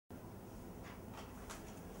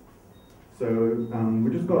So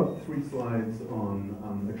we've just got 3 slides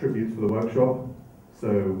on attributes for the workshop. So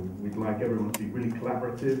we'd like everyone to be really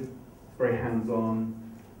collaborative, very hands-on.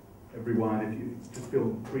 Everyone, if you just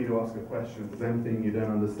feel free to ask a question, if there's anything you don't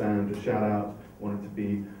understand, just shout out. Want it to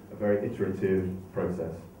be a very iterative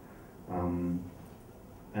process.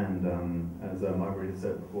 As Margarita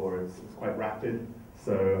said before, it's quite rapid,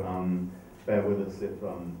 so bear with us if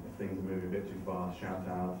things are moving a bit too fast, shout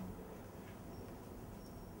out.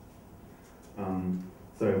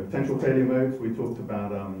 So potential failure modes, we talked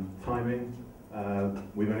about timing.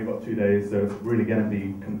 We've only got 2 days, so it's really going to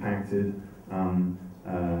be compacted,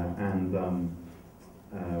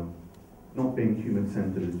 not being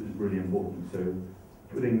human-centered is really important. So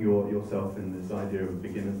putting yourself in this idea of a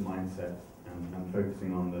beginner's mindset and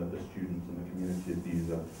focusing on the students and the community as the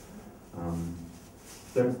user.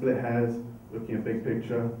 Don't split hairs, looking at big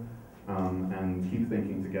picture, and keep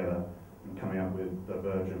thinking together and coming up with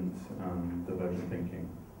divergent thinking.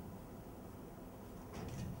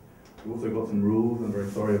 We've also got some rules, I'm very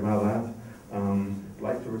sorry about that.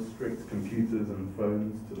 Like to restrict computers and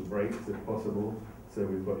phones to the breaks if possible, so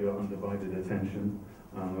we've got your undivided attention.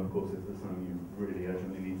 Of course, if there's something you really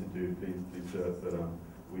urgently need to do, please do so, but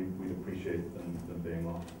we'd appreciate them being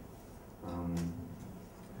off.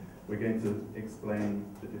 We're going to explain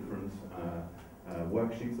the different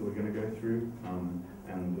worksheets that we're going to go through,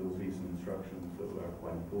 and there will be some instructions that are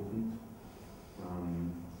quite important.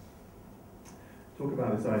 Talk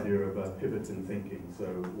about this idea of pivot in thinking, so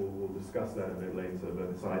we'll discuss that a bit later,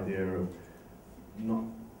 but this idea of not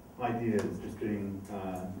ideas just being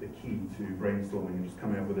the key to brainstorming and just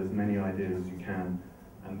coming up with as many ideas as you can,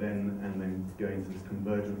 and then going to this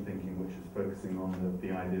convergent thinking, which is focusing on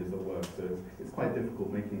the ideas that work. So it's quite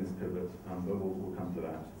difficult making this pivot, but we'll come to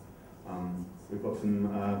that. We've got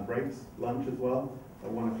some breaks, lunch as well,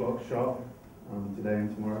 at 1 o'clock sharp, today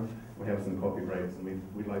and tomorrow. We have some coffee breaks, and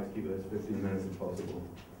we'd like to keep those 15 minutes if possible.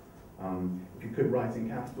 If you could write in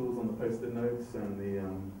capitals on the post-it notes and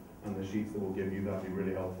the sheets that we'll give you, that'd be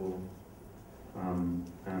really helpful.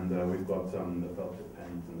 We've got the felt tip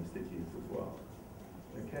pens and the stickies as well.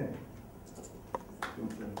 Okay.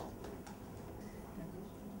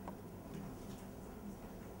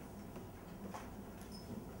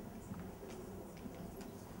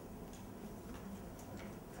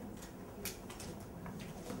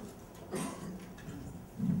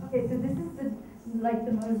 Okay, so this is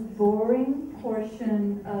the most boring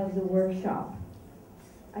portion of the workshop.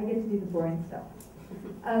 I get to do the boring stuff.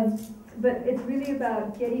 But it's really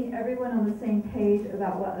about getting everyone on the same page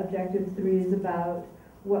about what Objective 3 is about,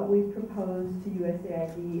 what we've proposed to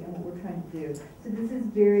USAID, and what we're trying to do. So this is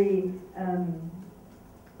very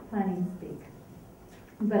planning speak.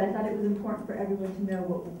 But I thought it was important for everyone to know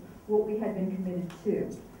what we had been committed to.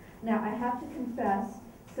 Now, I have to confess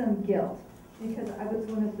some guilt, because I was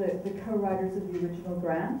one of the co-writers of the original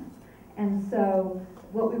grant. And so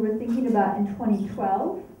what we were thinking about in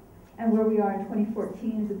 2012 and where we are in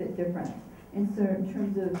 2014 is a bit different. And so in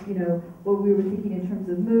terms of, what we were thinking in terms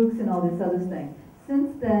of Moocs and all this other thing.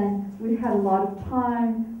 Since then, we've had a lot of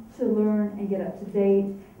time to learn and get up to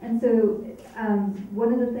date. And so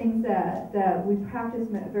one of the things that we practice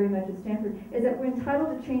very much at Stanford is that we're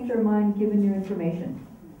entitled to change our mind given new information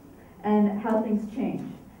and how things change.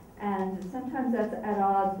 And sometimes that's at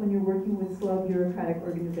odds when you're working with slow bureaucratic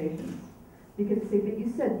organizations. Because they say, but you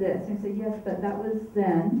said this. And I say, yes, but that was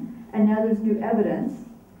then, and now there's new evidence,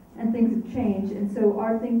 and things have changed. And so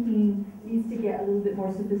our thinking needs to get a little bit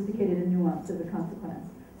more sophisticated and nuanced as a consequence.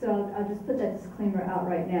 So I'll just put that disclaimer out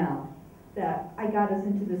right now, that I got us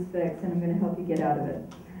into this fix, and I'm going to help you get out of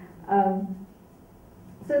it.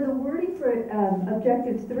 So the wording for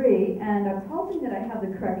Objective 3, and I'm hoping that I have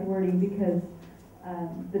the correct wording because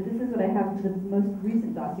but this is what I have for the most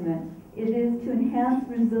recent document. It is to enhance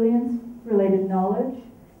resilience-related knowledge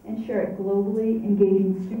and share it globally,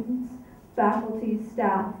 engaging students, faculty,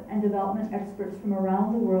 staff, and development experts from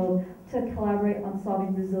around the world to collaborate on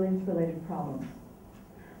solving resilience-related problems.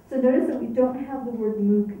 So notice that we don't have the word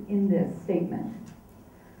MOOC in this statement,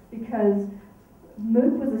 because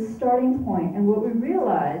MOOC was a starting point, and what we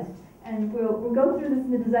realized, and we'll go through this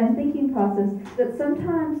in the design thinking process, that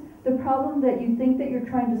sometimes the problem that you think that you're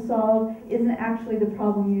trying to solve isn't actually the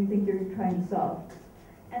problem you think you're trying to solve.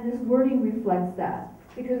 And this wording reflects that.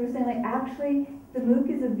 Because we're saying, actually, the MOOC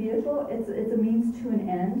is a vehicle, it's a means to an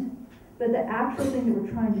end, but the actual thing that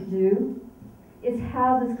we're trying to do is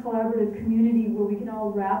have this collaborative community where we can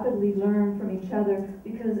all rapidly learn from each other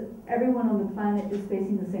because everyone on the planet is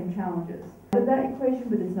facing the same challenges. But that equation,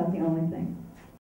 but it's not the only thing.